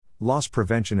Loss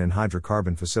prevention in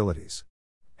hydrocarbon facilities.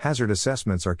 Hazard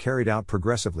assessments are carried out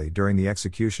progressively during the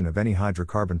execution of any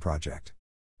hydrocarbon project.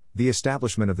 The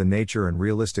establishment of the nature and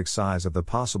realistic size of the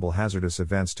possible hazardous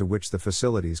events to which the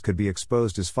facilities could be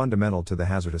exposed is fundamental to the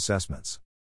hazard assessments.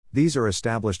 These are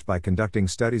established by conducting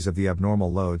studies of the abnormal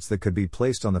loads that could be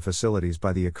placed on the facilities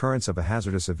by the occurrence of a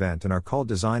hazardous event and are called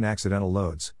design accidental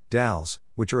loads, DALs,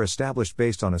 which are established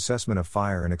based on assessment of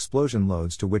fire and explosion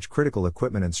loads to which critical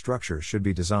equipment and structures should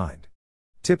be designed.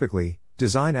 Typically,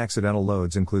 design accidental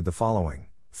loads include the following: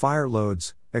 fire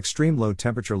loads, extreme low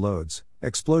temperature loads,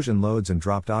 explosion loads, and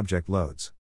dropped object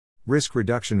loads. Risk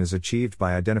reduction is achieved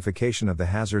by identification of the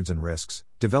hazards and risks,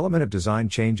 development of design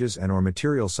changes and/or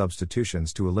material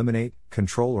substitutions to eliminate,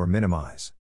 control, or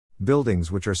minimize.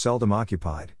 Buildings which are seldom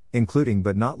occupied, including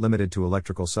but not limited to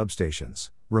electrical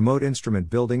substations, remote instrument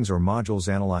buildings or modules,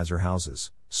 analyzer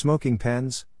houses, smoking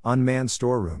pens, unmanned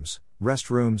storerooms,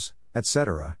 restrooms,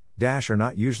 etc., are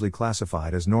not usually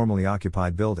classified as normally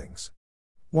occupied buildings.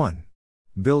 1.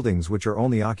 Buildings which are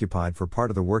only occupied for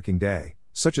part of the working day,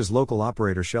 such as local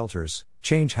operator shelters,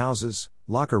 change houses,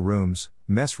 locker rooms,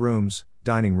 mess rooms,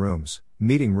 dining rooms,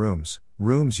 meeting rooms,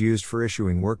 rooms used for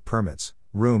issuing work permits,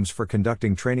 rooms for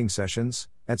conducting training sessions,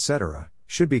 etc.,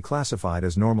 should be classified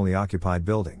as normally occupied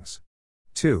buildings.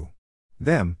 2.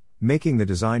 Them, making the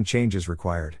design changes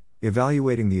required,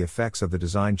 evaluating the effects of the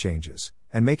design changes,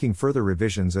 and making further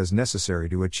revisions as necessary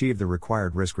to achieve the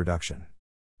required risk reduction.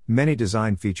 Many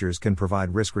design features can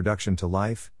provide risk reduction to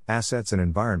life, assets, and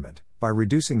environment by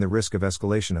reducing the risk of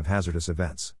escalation of hazardous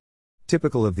events.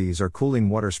 Typical of these are cooling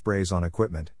water sprays on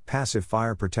equipment, passive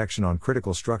fire protection on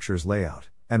critical structures layout,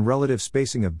 and relative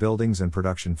spacing of buildings and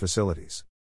production facilities.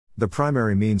 The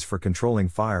primary means for controlling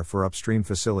fire for upstream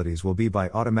facilities will be by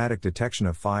automatic detection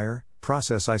of fire,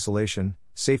 process isolation,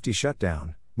 safety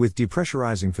shutdown, with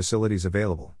depressurizing facilities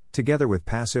available, together with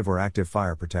passive or active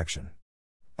fire protection.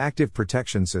 Active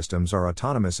protection systems are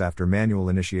autonomous after manual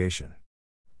initiation.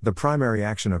 The primary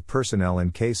action of personnel in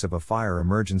case of a fire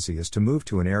emergency is to move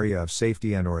to an area of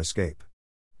safety and/or escape.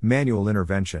 Manual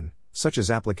intervention, such as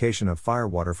application of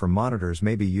firewater from monitors,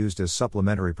 may be used as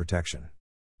supplementary protection.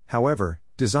 However,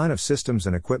 design of systems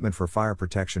and equipment for fire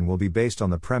protection will be based on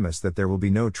the premise that there will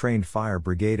be no trained fire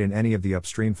brigade in any of the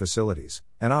upstream facilities,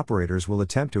 and operators will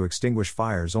attempt to extinguish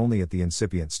fires only at the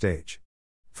incipient stage.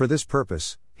 For this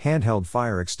purpose, handheld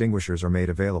fire extinguishers are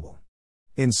made available.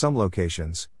 In some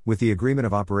locations, with the agreement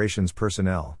of operations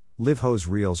personnel, live hose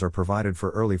reels are provided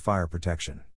for early fire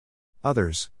protection.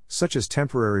 Others, such as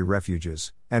temporary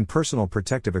refuges and personal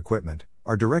protective equipment,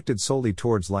 are directed solely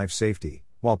towards life safety,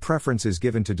 while preference is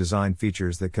given to design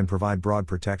features that can provide broad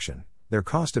protection. Their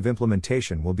cost of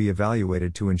implementation will be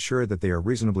evaluated to ensure that they are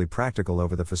reasonably practical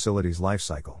over the facility's life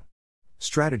cycle.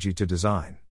 Strategy to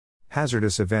design.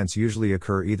 Hazardous events usually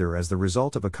occur either as the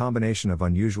result of a combination of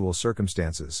unusual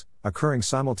circumstances, occurring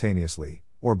simultaneously,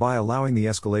 or by allowing the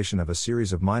escalation of a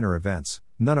series of minor events,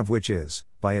 none of which is,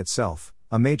 by itself,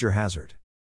 a major hazard.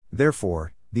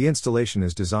 Therefore, the installation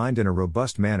is designed in a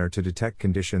robust manner to detect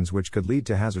conditions which could lead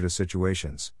to hazardous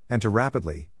situations, and to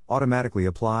rapidly, automatically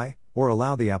apply, or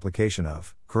allow the application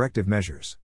of, corrective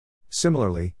measures.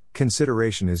 Similarly,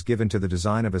 consideration is given to the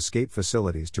design of escape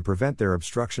facilities to prevent their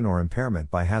obstruction or impairment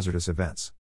by hazardous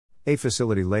events. A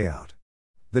facility layout.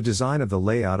 The design of the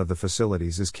layout of the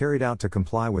facilities is carried out to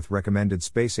comply with recommended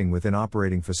spacing within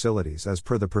operating facilities as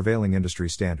per the prevailing industry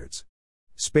standards.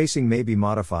 Spacing may be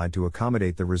modified to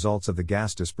accommodate the results of the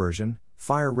gas dispersion,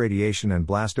 fire radiation, and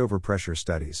blast overpressure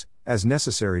studies, as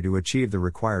necessary to achieve the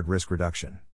required risk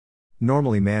reduction.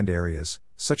 Normally manned areas,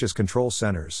 such as control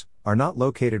centers, are not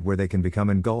located where they can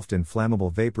become engulfed in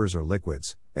flammable vapors or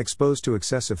liquids, exposed to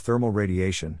excessive thermal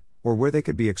radiation, or where they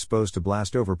could be exposed to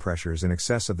blast overpressures in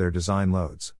excess of their design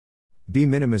loads. B.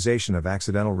 Minimization of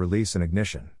accidental release and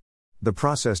ignition. The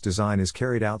process design is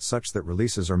carried out such that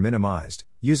releases are minimized,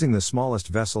 using the smallest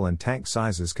vessel and tank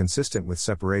sizes consistent with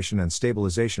separation and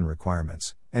stabilization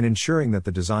requirements, and ensuring that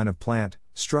the design of plant,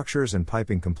 structures, and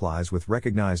piping complies with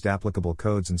recognized applicable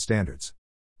codes and standards.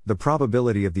 The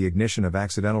probability of the ignition of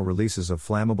accidental releases of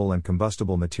flammable and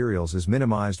combustible materials is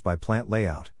minimized by plant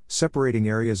layout, separating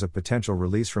areas of potential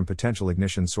release from potential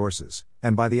ignition sources,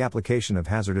 and by the application of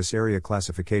hazardous area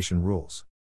classification rules.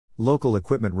 Local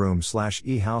equipment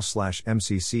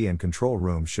rooms/e-house/MCC and control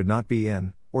rooms should not be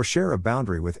in, or share a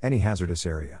boundary with any hazardous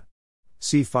area.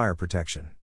 C. Fire protection.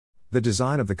 The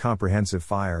design of the comprehensive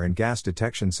fire and gas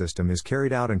detection system is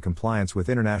carried out in compliance with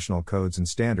international codes and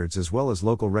standards as well as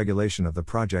local regulation of the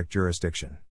project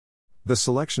jurisdiction. The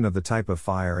selection of the type of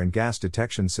fire and gas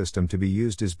detection system to be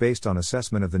used is based on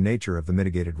assessment of the nature of the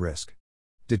mitigated risk.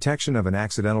 Detection of an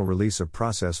accidental release of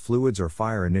process fluids or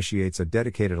fire initiates a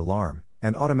dedicated alarm,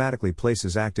 and automatically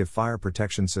places active fire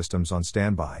protection systems on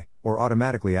standby, or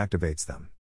automatically activates them.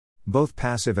 Both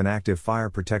passive and active fire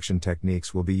protection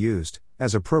techniques will be used,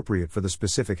 as appropriate for the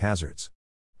specific hazards.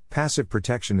 Passive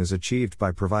protection is achieved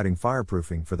by providing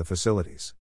fireproofing for the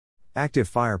facilities. Active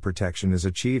fire protection is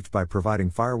achieved by providing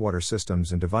firewater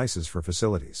systems and devices for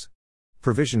facilities.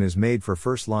 Provision is made for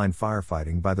first-line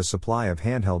firefighting by the supply of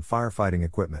handheld firefighting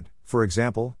equipment, for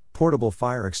example, portable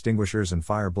fire extinguishers and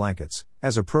fire blankets,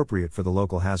 as appropriate for the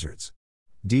local hazards.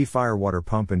 Firewater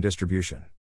pump and distribution.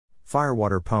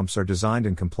 Firewater pumps are designed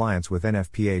in compliance with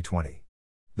NFPA 20.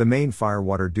 The main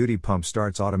firewater duty pump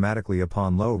starts automatically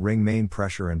upon low ring main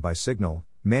pressure and by signal,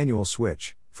 manual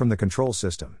switch, from the control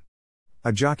system.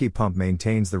 A jockey pump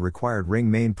maintains the required ring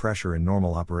main pressure in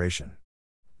normal operation.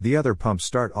 The other pumps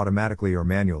start automatically or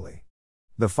manually.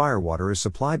 The firewater is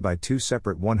supplied by two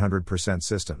separate 100%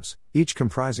 systems, each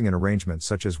comprising an arrangement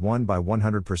such as 1 by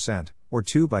 100% or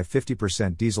 2 by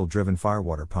 50% diesel-driven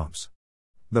firewater pumps.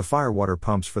 The firewater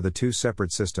pumps for the two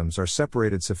separate systems are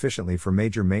separated sufficiently for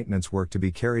major maintenance work to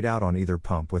be carried out on either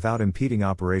pump without impeding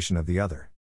operation of the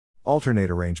other. Alternate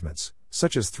arrangements,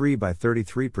 such as 3 by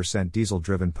 33%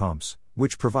 diesel-driven pumps,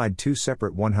 which provide two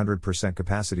separate 100%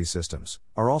 capacity systems,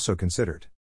 are also considered.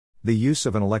 The use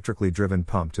of an electrically driven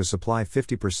pump to supply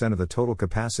 50% of the total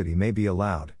capacity may be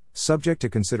allowed, subject to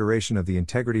consideration of the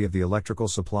integrity of the electrical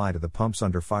supply to the pumps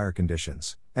under fire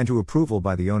conditions, and to approval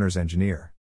by the owner's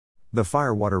engineer. The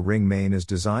firewater ring main is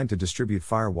designed to distribute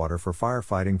firewater for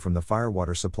firefighting from the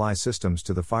firewater supply systems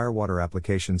to the firewater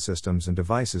application systems and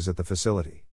devices at the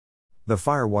facility. The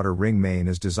firewater ring main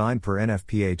is designed per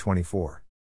NFPA 24.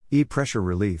 Pressure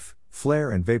relief, flare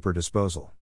and vapor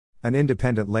disposal. An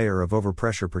independent layer of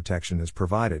overpressure protection is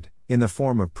provided, in the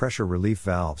form of pressure relief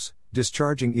valves,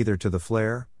 discharging either to the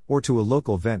flare, or to a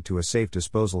local vent to a safe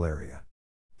disposal area.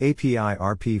 API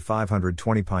RP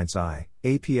 520 pints I,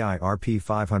 API RP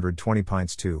 520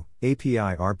 pints II,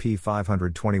 API RP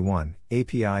 521,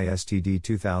 API STD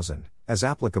 2000, as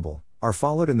applicable, are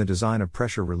followed in the design of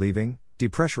pressure relieving,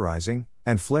 depressurizing,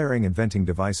 and flaring and venting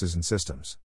devices and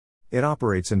systems. It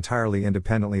operates entirely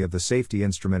independently of the Safety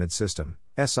Instrumented System,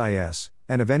 SIS,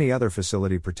 and of any other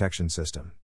facility protection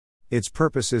system. Its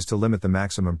purpose is to limit the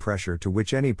maximum pressure to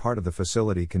which any part of the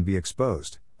facility can be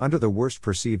exposed, under the worst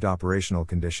perceived operational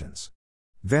conditions.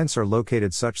 Vents are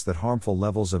located such that harmful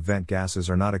levels of vent gases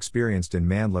are not experienced in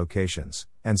manned locations,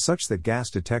 and such that gas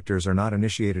detectors are not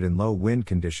initiated in low wind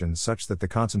conditions such that the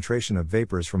concentration of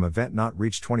vapors from a vent not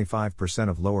reach 25%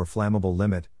 of lower flammable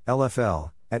limit,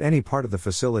 LFL, at any part of the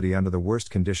facility under the worst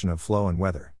condition of flow and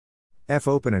weather.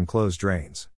 Open and closed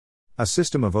drains. A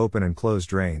system of open and closed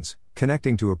drains,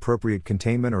 connecting to appropriate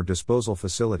containment or disposal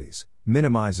facilities,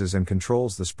 minimizes and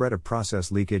controls the spread of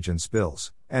process leakage and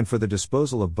spills, and for the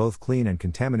disposal of both clean and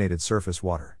contaminated surface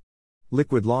water.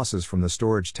 Liquid losses from the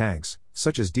storage tanks,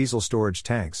 such as diesel storage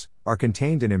tanks, are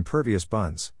contained in impervious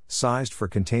bunds, sized for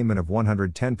containment of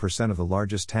 110% of the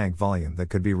largest tank volume that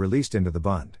could be released into the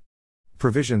bund.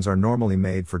 Provisions are normally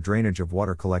made for drainage of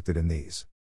water collected in these.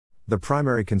 The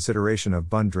primary consideration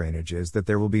of bund drainage is that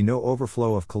there will be no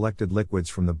overflow of collected liquids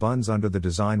from the bunds under the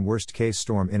design worst-case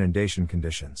storm inundation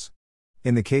conditions.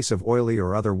 In the case of oily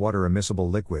or other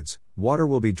water-immiscible liquids, water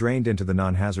will be drained into the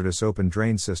non-hazardous open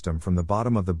drain system from the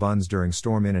bottom of the bunds during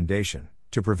storm inundation,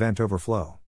 to prevent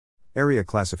overflow. Area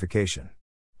classification.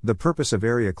 The purpose of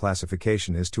area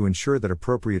classification is to ensure that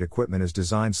appropriate equipment is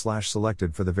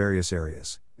designed/selected for the various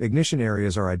areas. Ignition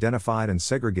areas are identified and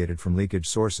segregated from leakage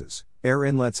sources. Air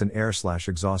inlets and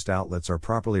air/exhaust outlets are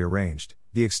properly arranged.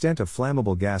 The extent of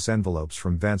flammable gas envelopes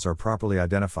from vents are properly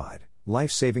identified.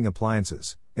 Life-saving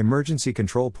appliances, emergency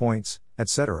control points,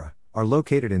 etc., are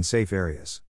located in safe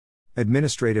areas.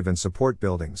 Administrative and support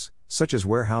buildings, such as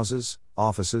warehouses,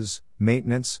 offices,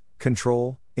 maintenance,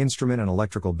 control, instrument and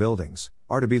electrical buildings,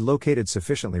 are to be located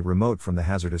sufficiently remote from the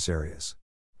hazardous areas.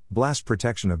 Blast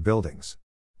protection of buildings.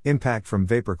 Impact from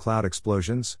vapor cloud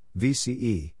explosions,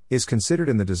 VCE, is considered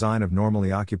in the design of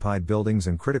normally occupied buildings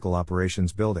and critical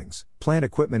operations buildings. Plant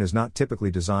equipment is not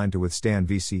typically designed to withstand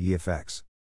VCE effects.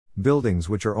 Buildings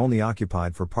which are only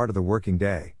occupied for part of the working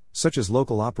day, such as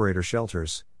local operator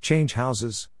shelters, change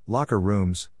houses, locker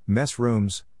rooms, mess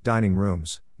rooms, dining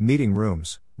rooms, meeting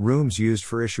rooms, rooms used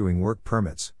for issuing work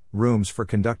permits, rooms for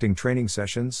conducting training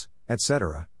sessions,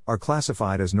 etc., are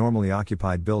classified as normally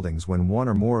occupied buildings when one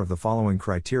or more of the following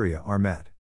criteria are met.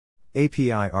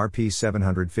 API RP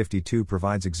 752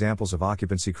 provides examples of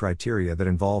occupancy criteria that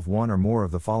involve one or more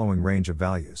of the following range of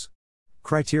values.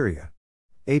 Criteria.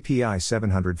 API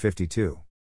 752.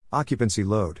 Occupancy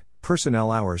load,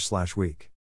 personnel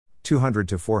hours/week. 200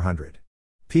 to 400.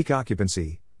 Peak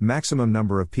occupancy, maximum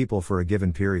number of people for a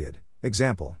given period,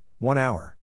 example, 1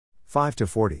 hour. 5 to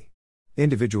 40.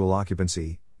 Individual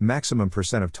occupancy, maximum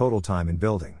percent of total time in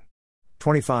building.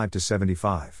 25 to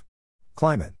 75.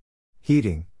 Climate.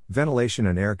 Heating, ventilation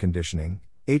and air conditioning,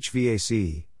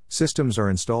 HVAC, systems are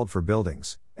installed for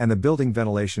buildings, and the building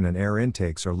ventilation and air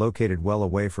intakes are located well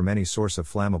away from any source of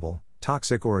flammable,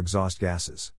 toxic or exhaust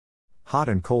gases. Hot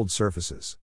and cold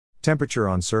surfaces. Temperature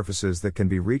on surfaces that can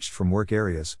be reached from work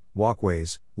areas,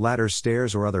 walkways, ladders,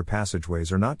 stairs or other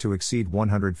passageways are not to exceed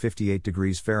 158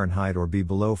 degrees Fahrenheit or be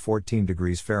below 14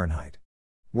 degrees Fahrenheit.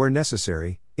 Where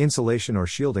necessary, insulation or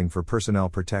shielding for personnel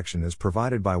protection is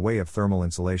provided by way of thermal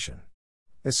insulation.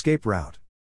 Escape route.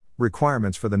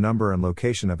 Requirements for the number and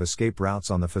location of escape routes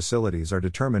on the facilities are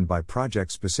determined by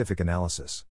project-specific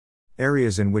analysis.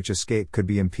 Areas in which escape could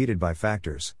be impeded by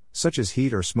factors, such as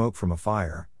heat or smoke from a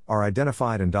fire, are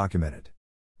identified and documented.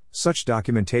 Such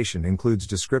documentation includes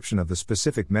description of the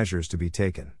specific measures to be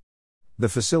taken. The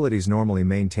facilities normally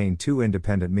maintain 2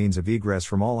 independent means of egress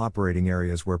from all operating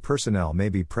areas where personnel may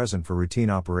be present for routine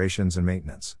operations and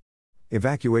maintenance.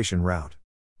 Evacuation route.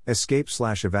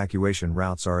 Escape/evacuation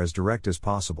routes are as direct as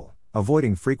possible,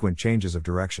 avoiding frequent changes of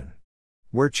direction.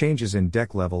 Where changes in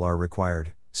deck level are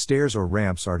required, stairs or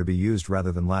ramps are to be used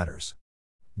rather than ladders.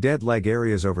 Dead leg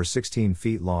areas over 16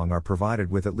 feet long are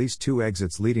provided with at least 2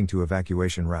 exits leading to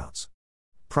evacuation routes.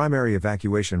 Primary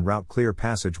evacuation route clear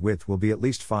passage width will be at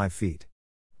least 5 feet.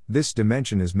 This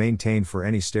dimension is maintained for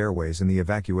any stairways in the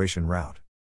evacuation route.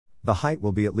 The height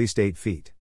will be at least 8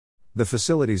 feet. The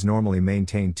facilities normally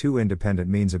maintain 2 independent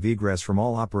means of egress from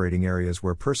all operating areas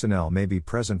where personnel may be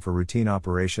present for routine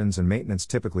operations and maintenance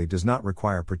typically does not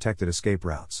require protected escape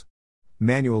routes.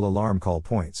 Manual alarm call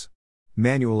points.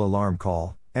 Manual alarm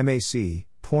call, MAC,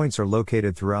 points are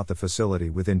located throughout the facility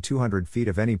within 200 feet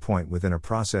of any point within a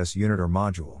process unit or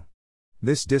module.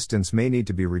 This distance may need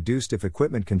to be reduced if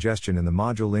equipment congestion in the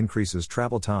module increases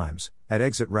travel times, at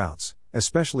exit routes,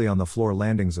 especially on the floor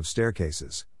landings of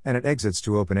staircases, and at exits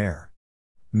to open air.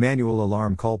 Manual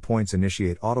alarm call points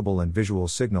initiate audible and visual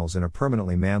signals in a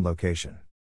permanently manned location.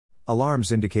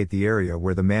 Alarms indicate the area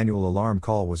where the manual alarm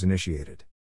call was initiated.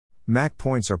 MAC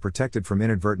points are protected from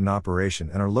inadvertent operation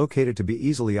and are located to be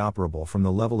easily operable from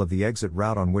the level of the exit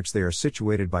route on which they are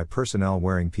situated by personnel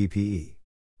wearing PPE,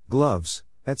 gloves,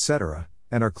 etc.,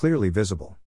 and are clearly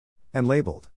visible and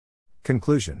labeled.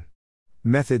 Conclusion.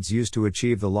 Methods used to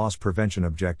achieve the loss prevention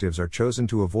objectives are chosen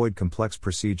to avoid complex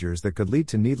procedures that could lead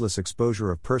to needless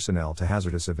exposure of personnel to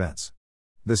hazardous events.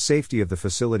 The safety of the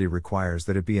facility requires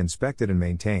that it be inspected and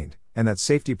maintained, and that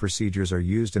safety procedures are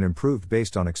used and improved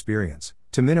based on experience,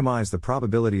 to minimize the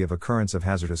probability of occurrence of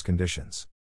hazardous conditions.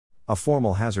 A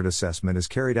formal hazard assessment is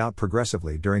carried out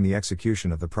progressively during the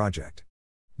execution of the project.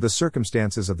 The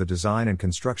circumstances of the design and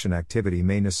construction activity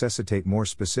may necessitate more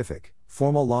specific,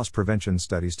 formal loss prevention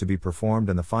studies to be performed,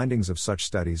 and the findings of such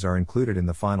studies are included in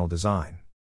the final design.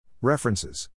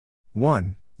 References.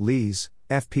 1. Lees,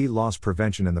 F.P. Loss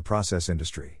Prevention in the Process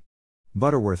Industry.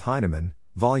 Butterworth Heinemann,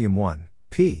 Volume 1,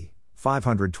 p.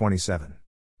 527.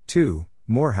 2.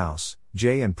 Morehouse,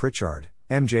 J. and Pritchard,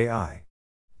 M.J.I.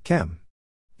 Chem.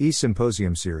 E.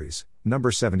 Symposium Series,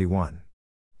 Number 71.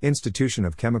 Institution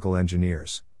of Chemical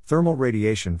Engineers, Thermal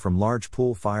Radiation from Large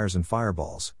Pool Fires and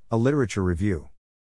Fireballs, a Literature Review.